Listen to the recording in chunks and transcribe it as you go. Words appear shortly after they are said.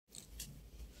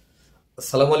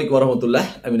আসসালামু আলাইকুম রহমতুল্লাহ।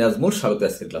 আমি নাজমুল, স্বাগত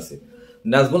আজকের ক্লাসে।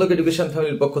 নাজমুল এডুকেশন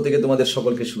ফ্যামিলির পক্ষ থেকে তোমাদের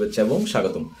সকলকে শুভেচ্ছা এবং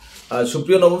স্বাগতম।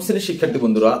 সুপ্রিয় নবম শ্রেণীর শিক্ষার্থী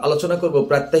বন্ধুরা, আলোচনা করব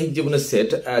প্রাত্যহিক জীবনের সেট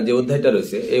যে অধ্যায়টা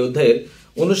রয়েছে এই অধ্যায়ের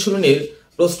অনুশীলনীর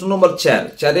প্রশ্ন নম্বর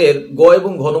 4 গ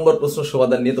এবং ঘ নম্বর প্রশ্ন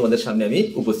সমাধান নিয়ে তোমাদের সামনে আমি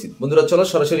উপস্থিত। বন্ধুরা চলো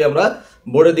সরাসরি আমরা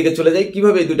বোর্ডের দিকে চলে যাই।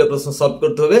 কিভাবে এই দুইটা প্রশ্ন সলভ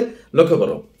করতে হবে লক্ষ্য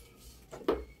করো।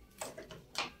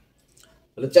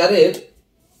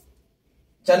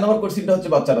 4 নম্বর কোশ্চেনটা হচ্ছে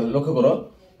বাচ্চারা লক্ষ্য করো,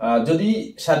 যদি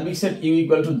সার্বিক সেট ইউ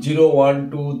ইকুয়াল টু 0 1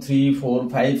 2 3 4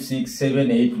 5 6 7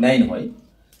 8 9 হয়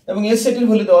এবং এ সেটের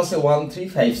ভ্যালু দেওয়া আছে 1 3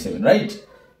 5 7, রাইট?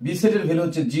 বি সেটের ভ্যালু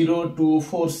হচ্ছে 0 2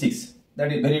 4 6, দ্যাট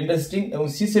ইজ ভেরি ইন্টারেস্টিং, এবং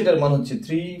সি সেটের মান হচ্ছে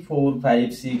 3 4 5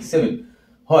 6 7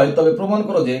 হয়, তবে প্রমাণ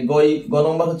করো যে গ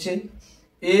নম্বর হচ্ছে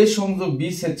এ সংযোগ B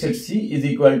set set C is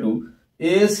equal to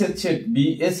A set set B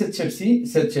A set set she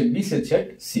said set B set set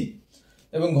C,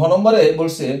 এবং ঘ নম্বরে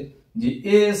বলছে যে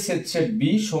এ সেট সেট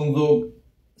বি সংযোগ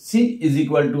সি ইজ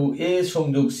ইকুয়াল টু এ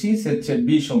সংযোগ সি সেট সেট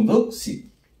বি সংযোগ C.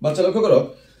 বাচ্চা লক্ষ্য করো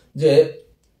যে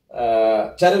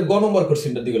 4 গ নম্বর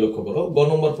কোশ্চেনটার দিকে লক্ষ্য করো। গ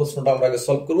নম্বর প্রশ্নটা আমরা আগে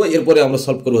সলভ করবো, এরপরে আমরা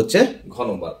সলভ করবো হচ্ছে ঘ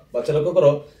নম্বর। বাচ্চা লক্ষ্য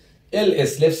করো, এল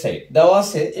এস লেফট সাইড দেওয়া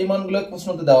আছে, এই মানগুলো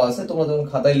প্রশ্নতে দেওয়া আছে, তোমরা যখন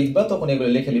খাতায় লিখবা তখন এগুলো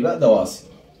লিখে লিবা, দেওয়া আছে।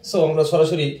 সো আমরা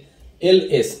সরাসরি এল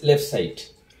এস লেফট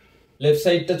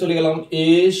সাইডটা চলে গেলাম, এ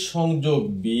সংযোগ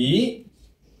বি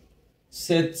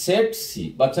সেট সেট সি।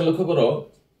 বাচ্চা লক্ষ্য করো,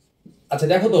 আচ্ছা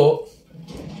দেখো তো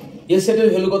এ সেটের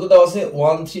ভ্যালু কত দেওয়া আছে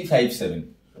 1 3 5 7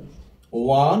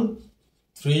 1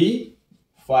 3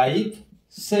 5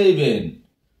 7,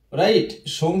 রাইট?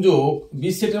 সংযোগ বি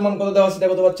সেটের মান কত দেওয়া আছে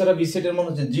দেখো তো বাচ্চারা, বি সেটের মান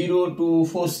হচ্ছে 0 2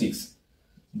 4 6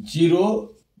 0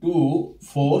 2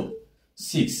 4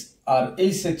 6, আর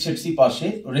এই সেট সেট সি পাশে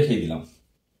রেখে দিলাম।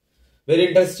 Very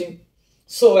interesting.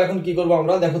 সো এখন কি করবো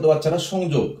আমরা দেখো তো বাচ্চারা,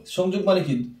 সংযোগ মানে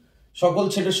কি, সকল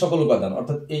সেটের সকল উপাদান,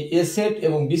 অর্থাৎ এই এ সেট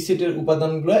এবং বি সেটের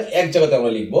উপাদানগুলো এক জায়গাতে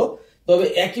আমরা লিখবো, তবে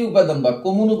একই উপাদান বা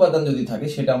কমন উপাদান যদি থাকে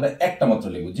সেটা আমরা একটা মাত্র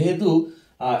লিখবো। যেহেতু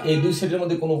এই দুই সেটের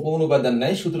মধ্যে কোনো কমন উপাদান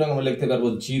নাই, সুতরাং আমরা লিখতে পারবো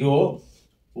 0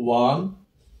 1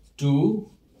 2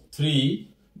 3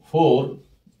 4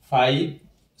 5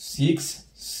 6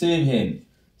 7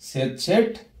 সেট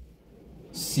সেট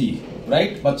সি,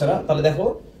 রাইট বাচ্চারা? তাহলে দেখো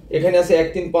এখানে আছে 1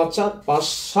 3 5 4 5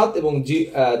 7 এবং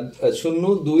 0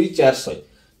 2 4 6,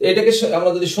 এটাকে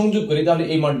আমরা যদি সংযোগ করি তাহলে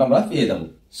এই মানটা আমরা পেয়ে যাবো।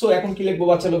 সো এখন কি লিখবো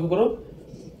বাচ্চা লক্ষ্য করো,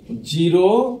 0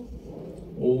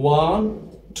 1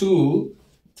 2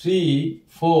 3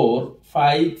 4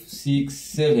 5 6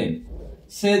 7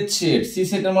 সেট সেট সি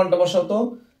সেটের মানটা বসাও তো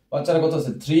বাচ্চারা, কত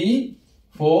আছে 3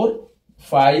 4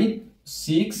 5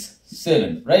 6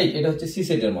 7, রাইট? এটা হচ্ছে সি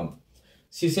সেটের মান।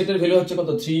 সি সেটের ভ্যালু হচ্ছে কত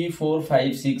 3 4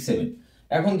 5 6 7।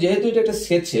 এখন যেহেতু এটা একটা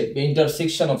set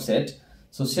intersection of set,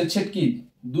 so set কি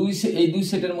এই দুই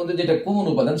সেটের মধ্যে যেটা কমন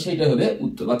উপাদান সেটা হবে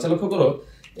উত্তর। বাচ্চা লক্ষ্য করো,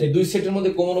 এই দুই সেটের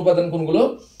মধ্যে কমন উপাদান কোনগুলো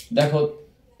দেখো,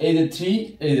 এই যে 3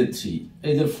 এই যে 3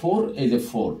 এই যে 4 এই যে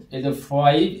 4 এই যে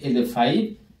 5 এই যে 5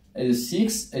 এই যে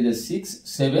 6 এই যে 6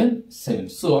 7 7।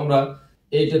 সো আমরা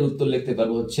এইটার উত্তর লিখতে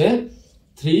পারবো হচ্ছে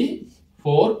 3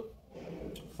 4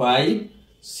 5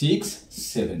 6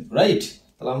 7, রাইট?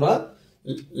 তাহলে আমরা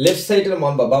লেফট সাইডের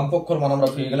মান বা বাম পক্ষের মান আমরা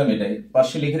পেয়ে গেলাম, এটাই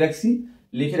পাশে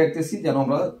লিখে রাখতেছি যেন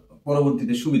আমরা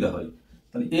পরবর্তীতে সুবিধা হয়।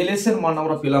 তাহলে এলএস এর মান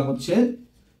আমরা পেলাম হচ্ছে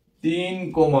 3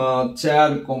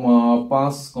 4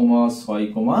 5 6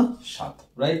 7,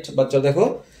 রাইট? বাচ্চা দেখো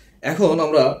এখন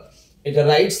আমরা এটা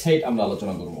রাইট সাইড আমরা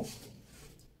আলোচনা করব।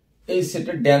 এই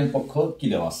সেটের ডান পক্ষ কি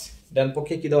দেওয়া আছে, ডান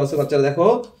পক্ষে কি দেওয়া আছে বাচ্চারা দেখো,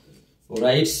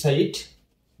 রাইট সাইড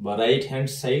বা রাইট হ্যান্ড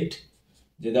সাইড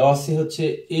যে দেওয়া আছে হচ্ছে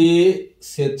এ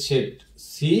set set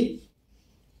she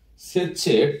said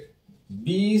set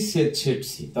B set set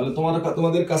C. তাহলে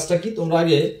তোমাদের কাজটা কি, তোমরা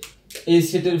আগে এই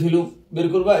সেটের ভ্যালু বের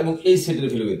করবা এবং এই সেটের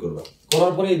ভ্যালু বের করবা,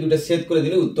 করার পরে এই দুটো সেট করে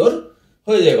দিলে উত্তর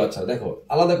হয়ে যায়। বাচ্চারা দেখো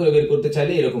আলাদা করে বের করতে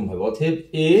চাইলে এরকম ভাবে, অতএব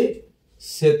এ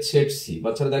সেট সেট সি।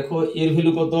 বাচ্চারা দেখো এর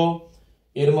ভ্যালু কত,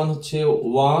 এর মান হচ্ছে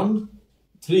 1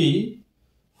 3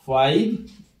 5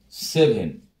 7,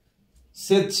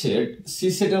 সেট সেট সি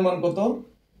সেটের মান কত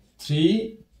 3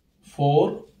 4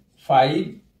 5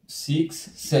 6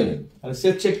 7। তাহলে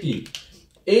সেট সেট কি,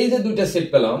 এই যে দুইটা সেট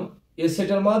পেলাম, এ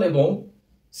সেটের মান এবং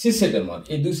সি সেটের মান,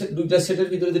 এই দুইটা সেটের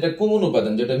ভিতরে যেটা কমন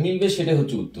উপাদান যেটা মিলবে সেটা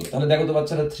হচ্ছে উত্তর। তাহলে দেখো তো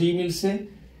বাচ্চারা 3 মিলছে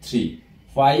 3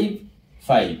 5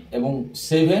 5 এবং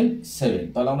 7 7,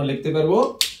 তাহলে আমরা লিখতে পারবো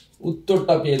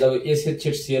উত্তরটা পেয়ে যাবো এ সেট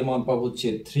সেট সি এর মান পাবো হচ্ছে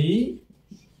 3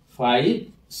 5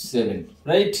 7,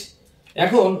 রাইট?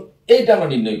 এখন এইটা আমরা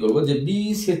নির্ণয় করব যে বি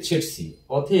সেট সেট সি,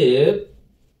 অতএব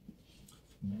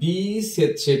বি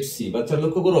সেট সেট সি। বাচ্চা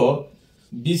লক্ষ্য করো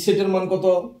বি সেটের মান কত,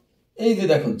 এই যে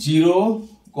দেখো 0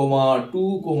 2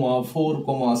 4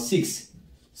 6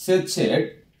 সেট সেট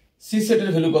সি সেটের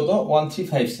ভ্যালু কত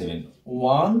 1357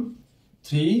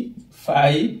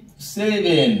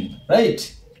 1357 রাইট।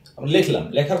 আমরা লিখলাম,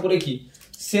 লেখার পরে কি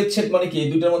সেট সেট মানে কি এই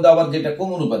দুইটার মধ্যে আবার যেটা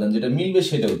কমন উপাদান যেটা মিলবে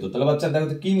সেটা উত্তর। তাহলে বাচ্চা দেখো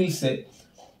তো কি মিলছে।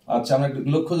 আচ্ছা আমরা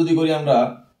লক্ষ্য যদি করি, আমরা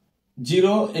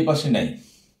 0 এই পাশে নাই,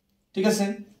 ঠিক আছে,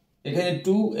 এখানে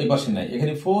 2 এই পাশে নাই,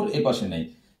 এখানে 4 এই পাশে নাই,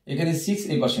 এখানে 6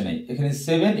 এই পাশে নাই, এখানে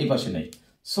 7 এই পাশে নাই।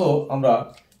 সো আমরা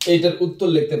এইটার উত্তর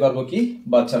লিখতে পারবো কি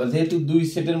বাচ্চারা, যেহেতু দুই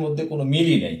সেটের মধ্যে কোনো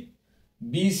মিলই নাই,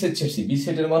 বি সেট ছেড়ছি, বি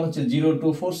সেটের মান হচ্ছে 0 2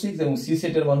 4 6 এবং সি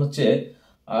সেটের মান হচ্ছে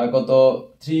কত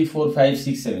 3 4 5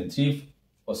 6 7 3,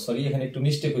 সরি এখানে একটু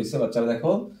মিস্টেক হয়েছে বাচ্চারা,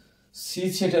 দেখো সি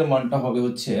সেটের মানটা হবে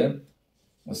হচ্ছে,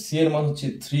 সি এর মান হচ্ছে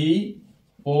 3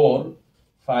 4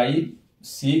 5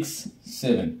 6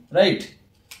 7 রাইট।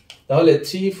 তাহলে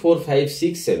 3 4 5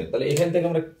 6 7, তাহলে এখান থেকে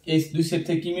আমরা এই দুই সেট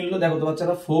থেকে কি মিললো দেখো তো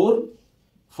বাচ্চারা 4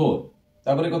 4,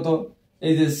 তারপরে কত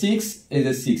এই যে 6 এই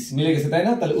যে 6 মিলে গেছে তাই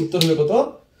না। তাহলে উত্তর হবে কত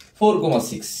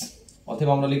 4,6,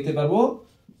 অথবা আমরা লিখতে পারবো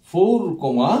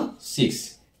 4,6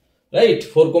 রাইট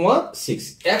 4,6।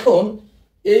 এখন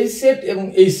এই সেট এবং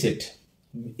এই সেট,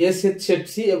 এ সেট সেট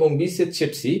সি এবং বি সেট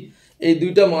সেট সি, এই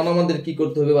দুইটা মান আমাদের কি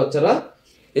করতে হবে বাচ্চারা,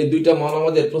 এই দুইটা মান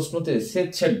আমাদের প্রশ্নতে সেট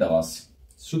সেট দেওয়া আছে।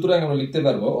 সুতরাং আমরা লিখতে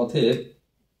পারবো অতএব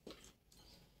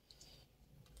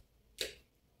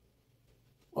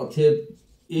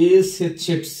এ set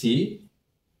set she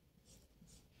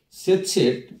said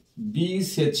set B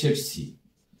set set C.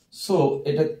 So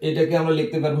এটাকে আমরা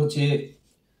লিখতে পারবো হচ্ছে,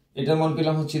 এটার মান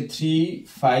পেলাম হচ্ছে 3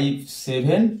 5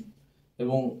 7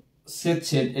 এবং সেট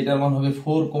সেট এটার মান হবে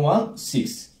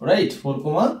 4,6 রাইট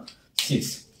 4,6।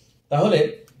 তাহলে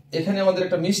এখানে আমাদের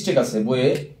একটা মিস্টেক আছে বইয়ে,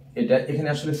 এটা এখানে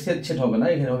আসলে সেট সেট হবে না,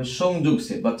 এখানে হবে সংযোগ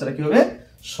সেট। বাচ্চারা কি হবে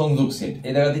সংযোগ সেট,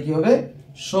 এই জায়গাতে কি হবে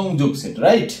সংযোগ সেট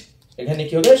রাইট, এখানে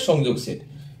কি হবে সংযোগ সেট।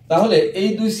 তাহলে এই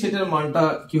দুই সেটের মানটা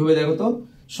কি হবে দেখো তো,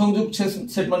 সংযোগ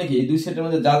সেট মানে কি এই দুই সেটের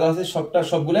মধ্যে যা যা আছে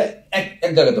সবগুলো এক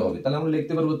এক জায়গাতে হবে। তাহলে আমরা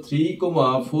লিখতে পারবো 3, 4,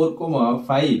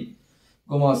 5,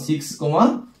 6,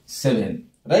 7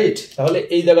 রাইট। তাহলে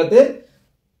এই জায়গাতে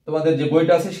তোমাদের যে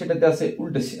বইটা আছে সেটাতে আছে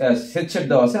উল্টে সেট সেট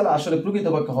দেওয়া আছে, আর আসলে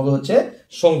প্রকৃতপক্ষে হবে হচ্ছে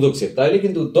সংযোগ সেট, তাইলে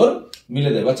কিন্তু উত্তর মিলে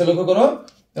যাবে। বাচ্চা লক্ষ্য করো,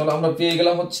 তাহলে আমরা পেয়ে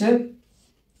গেলাম হচ্ছে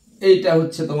এইটা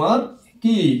হচ্ছে তোমার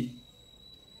কি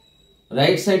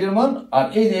রাইট সাইডের মান, আর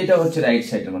এই যে এটা হচ্ছে রাইট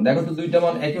সাইডের মান। দেখো তো দুইটা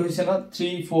মান একই হয়েছে না,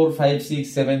 3 4 5 6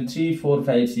 7 3 4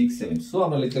 5 6 7। সো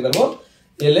আমরা লিখতে পারবো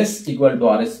ls equal to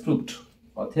rs proved,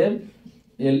 অতএব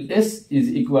ls is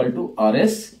equal to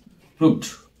rs proved,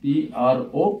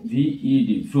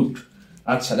 proved proved।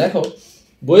 আচ্ছা দেখো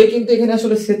বইয়ে কিন্তু এখানে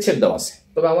আসলে সেট সেট দেওয়া আছে,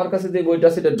 তবে আমার কাছে যে বইটা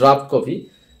আছে এটা ড্রাফট কপি,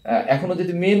 এখনো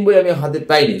যদি মেন বই আমি হাতে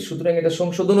পাইনি, সুতরাং এটা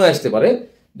সংশোধনও আসতে পারে।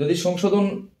 যদি সংশোধন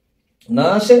না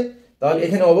আসে তাহলে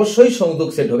এখানে অবশ্যই সংযোগ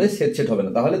সেট হবে, সেট সেট হবে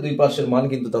না, তাহলে দুই পাশের মান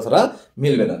কিন্তু তাছাড়া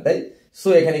মিলবে না, তাই সো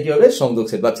এখানে কি হবে সংযোগ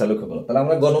সেট। বাচ্চা লক্ষ্য করো, তাহলে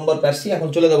আমরা গ নম্বর পাচ্ছি। এখন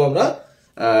চলে যাবো আমরা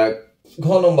ঘ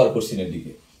নম্বর কোশ্চেনের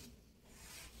দিকে।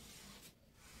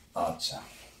 আচ্ছা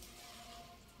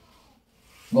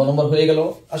গ নম্বর হয়ে গেল,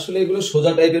 আসলে এগুলো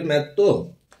সোজা টাইপের ম্যাথ তো।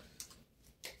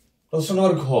 প্রশ্ন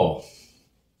নম্বর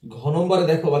ঘ নম্বরে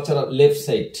দেখো বাচ্চারা লেফট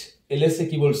সাইড এলএস এ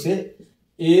কি বলছে,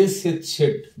 এ সেট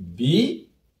সেট বি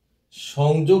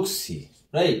সংযোগ সি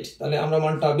রাইট। তাহলে আমরা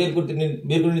মানটা বের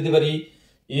করে নিতে পারি।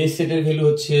 এ সেটের ভ্যালু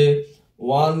হচ্ছে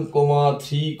 1,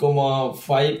 3,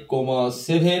 5,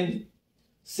 7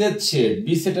 সেট সেট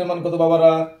বি সেটের মান কত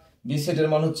বাবারা, বি সেটের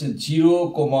মান হচ্ছে 0,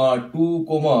 2,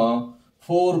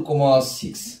 4,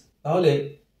 6। তাহলে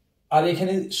আর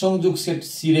এখানে সংযোগ সেট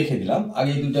সি রেখে দিলাম,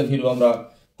 আগে দুইটা ভ্যালু আমরা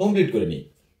কমপ্লিট করে নিই।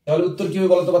 তাহলে উত্তর কি হবে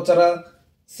বলতো বাচ্চারা,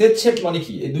 সেট সেট মানে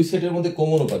কি এই দুই সেটের মধ্যে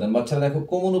কমন উপাদান। বাচ্চারা দেখো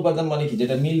কমন উপাদান মানে কি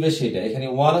যেটা মিলবে সেটা, এখানে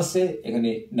 1 আছে এখানে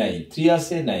নাই, 3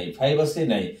 আছে নাই, 5 আছে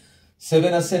নাই,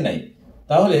 7 আছে নাই।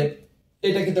 তাহলে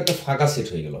এটা কিন্তু একটা ফাঁকা সেট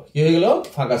হয়ে গেল। কি হয়ে গেল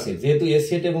ফাঁকা সেট, যেহেতু এ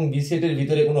সেট এবং বি সেটের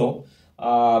ভিতরে কোনো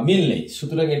মিল নেই,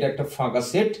 সুতরাং এটা একটা ফাঁকা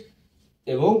সেট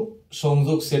এবং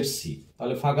সংযোগ সেট সি।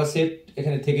 তাহলে ফাঁকা সেট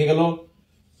এখানে থেকে গেল,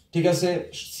 ঠিক আছে।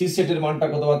 সি সেটের মানটা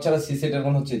কত বাচ্চারা, সি সেটের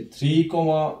মান হচ্ছে 3,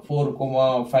 4,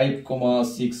 5,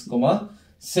 6,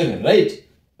 7 রাইট।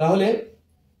 তাহলে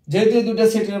যেহেতু এই দুইটা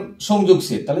সেটের সংযোগ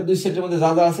সেট, তাহলে দুই সেটের মধ্যে যা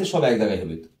যা আছে সব এক জায়গায়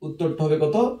হবে। উত্তরটা হবে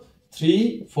কত 3,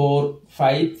 4,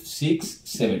 5, 6,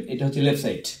 7। এটা হচ্ছে লেফট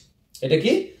সাইড, এটা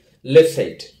কি লেফট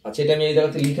সাইড। আচ্ছা এটা আমি এই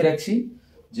জায়গাতে লিখে রাখছি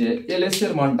যে এলএস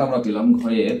এর মানটা আমরা পেলাম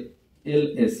ঘরের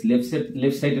এলএস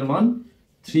লেফট সাইডের মান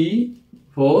 3,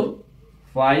 4,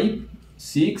 5,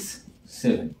 6,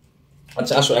 7।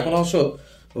 আচ্ছা আসো এখন আসো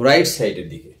রাইট সাইডের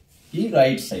দিকে। কি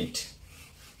রাইট সাইড,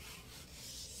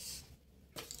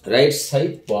 রাইট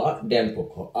সাইড বা ডান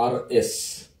পক্ষ আর এস,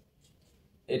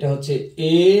 এটা হচ্ছে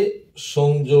এ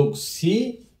সংযোগ সি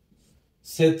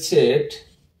সেট সেট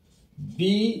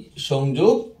বি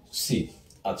সংযোগ সি।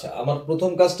 আচ্ছা, আমার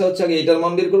প্রথম কাজটা হচ্ছে আগে এইটার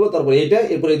মান বের করবো, তারপর এইটা,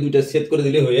 এরপরে এই দুইটা সেট করে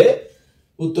দিলে হয়ে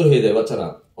উত্তর হয়ে যায় বাচ্চারা।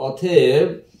 অতএব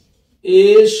এ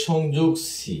সংযোগ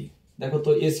সি, দেখো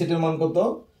তো এ সেটের মান কত,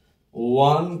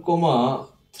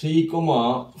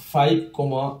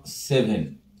 1,3,5,7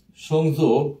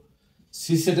 সংযোগ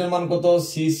সি সেটের মান কত,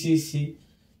 সি সি সি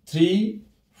 3,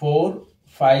 4,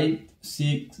 5,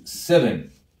 6, 7,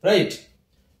 রাইট।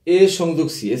 এ সংযোগ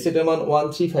সি, এ সেটের মান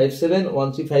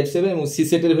 1,3,5,7 এবং সি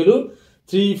সেটের ভ্যালু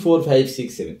 3, 4, 5, 6,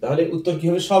 7। তাহলে উত্তর কি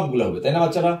হবে, সবগুলো হবে, তাই না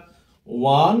বাচ্চারা?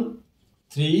 1,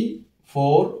 3,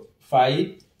 4, 5,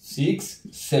 6,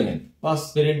 7, বাস,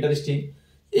 ভেরি ইন্টারেস্টিং।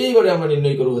 এইবারে আমরা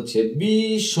নির্ণয় করব হচ্ছে বি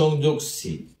সংযোগ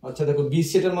সি। আচ্ছা দেখো বি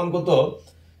সেটের মান কত,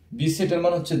 বি সেটের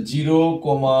মান হচ্ছে 0,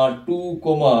 2,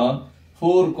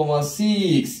 4,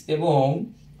 6 এবং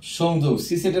সংযোগ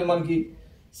সি সেটের মান কি,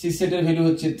 সি সেটের ভ্যালু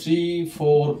হচ্ছে 3,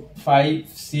 4, 5,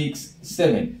 6,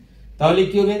 7। তাহলে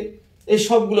কি হবে, এই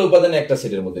সবগুলো উপাদান একটা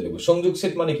সেটের মধ্যে লিখবো। সংযোগ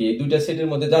সেট মানে কি, দুইটা সেটের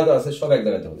মধ্যে যা যা আছে সব এক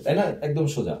জায়গাতে হবে, তাই না? একদম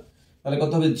সোজা। তাহলে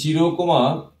কত হবে, 0,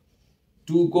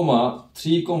 2,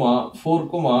 3, 4,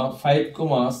 5,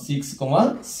 6,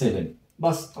 7।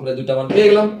 বাস, আমরা দুইটা মান পেয়ে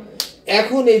গেলাম।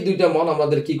 এখন এই দুইটা মান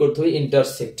আমাদের কি করতে হবে,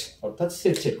 ইন্টারসেক্ট অর্থাৎ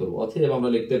সেট করবো। অতএব আমরা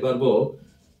লিখতে পারবো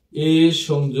এ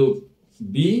সংযোগ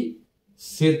বি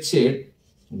সেট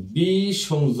বি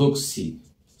সংযোগ সি।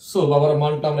 সো বাবার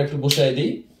মানটা আমরা একটু বসাই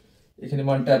দিই, এখানে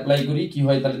মানটা অ্যাপ্লাই করি, কি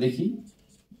হয় তাহলে দেখি।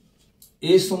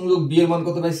 এ সংযোগ বি এর মান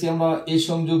কত পাইছি আমরা, এ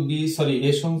সংযোগ বি, সরি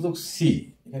এ সংযোগ সি,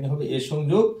 এখানে হবে এ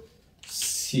সংযোগ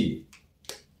সি।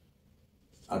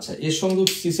 আচ্ছা, এ সংযোগ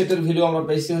সি সেটের ভ্যালু আমরা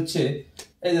পাইছি হচ্ছে,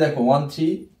 এই যে দেখো 1,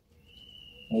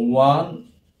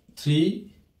 3,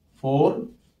 4,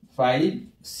 5,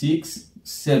 6,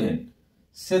 7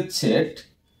 সেট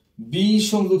বি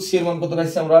সংযোগ সি এর মান কত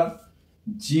পাইছি আমরা,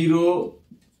 0,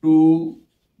 2,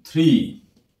 3,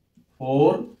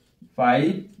 4,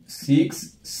 5, 6,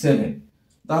 7।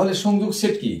 তাহলে সংযোগ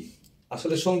সেট কি,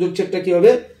 আসলে সংযোগ সেটটা কি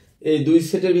হবে, এই দুই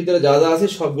সেটের ভিতরে যা যা আছে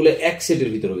সবগুলো এক সেটের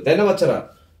ভিতরে হবে, তাই না বাচ্চারা?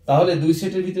 তাহলে দুই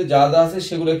সেটের ভিতরে যা যা আছে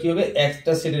সেগুলো কি হবে,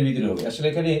 একটা সেটের ভিতরে হবে। আসলে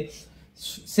এখানে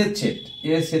সেট এ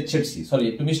সেট সি, সরি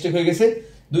একটু মিস্টেক হয়ে গেছে,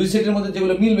 দুই সেটের মধ্যে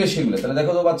যেগুলো মিলবে সেগুলো। তাহলে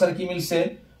দেখো তো বাচ্চারা কি মিলছে,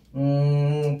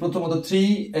 প্রথমত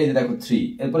 3, এই যে দেখো 3,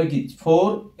 এরপরে কি 4,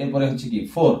 এরপরে হচ্ছে কি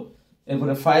 4,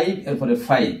 এরপরে 5, এরপরে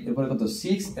 5, এরপরে কত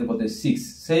 6, এরপরে 6,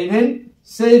 7,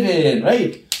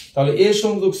 রাইট। তাহলে এ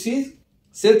সংযোগ সি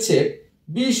সেট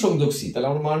বি সংযোগ সি। তাহলে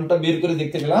আমরা মানটা বের করে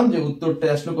দেখতে পেলাম যে উত্তরটা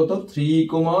আসলো কত, 3,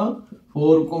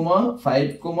 4, 5,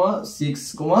 6,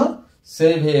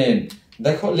 7।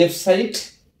 দেখো লেফট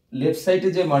সাইডে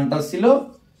যে মানটা ছিল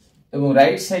এবং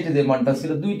রাইট সাইডে যে মানটা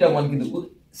ছিল, দুইটা মান কিন্তু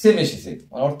সেম এসেছে,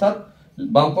 অর্থাৎ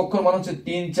বাম পক্ষের মান হচ্ছে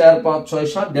 3, 4, 5, 6,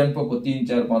 7, ডান পক্ষ 3,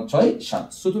 4, 5, 6, 7।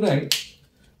 সুতরাং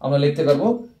আমরা লিখতে পারবো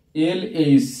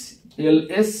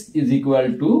LS is equal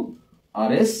to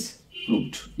RS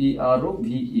proved,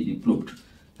 PROVED proved।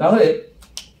 তাহলে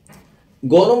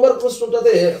গ নম্বর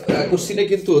প্রশ্নটাতে কোশ্চেনে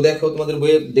কিন্তু দেখো তোমাদের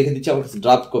বইয়ে দেখে দিচ্ছি, আমার কাছে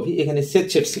ড্রাফট কপি, এখানে সেট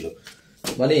ছিল,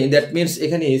 মানে দ্যাট মিন্স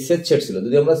এখানে সেট ছিল।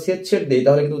 যদি আমরা সেট দেই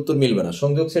তাহলে কিন্তু উত্তর মিলবে না,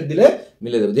 সংযোগ সেট দিলে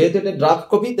মিলে যাবে। যেহেতু এটা ড্রাফট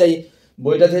কপি, তাই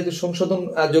বইটা যেহেতু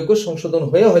সংশোধন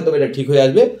হয়ে হয়তো এটা ঠিক হয়ে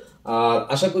আসবে। আর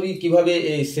আশা করি কিভাবে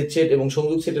এই সেট এবং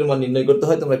সংযোগ সেটের মান নির্ণয় করতে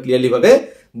হয় তোমরা ক্লিয়ারলি ভাবে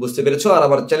বুঝতে পেরেছো। আর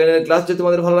আমার চ্যানেলের ক্লাস যদি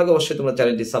তোমাদের ভালো লাগে অবশ্যই তোমরা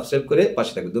চ্যানেলটি সাবস্ক্রাইব করে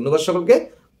পাশে থাকবে। ধন্যবাদ সকলকে,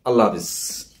 আল্লাহ হাফিজ।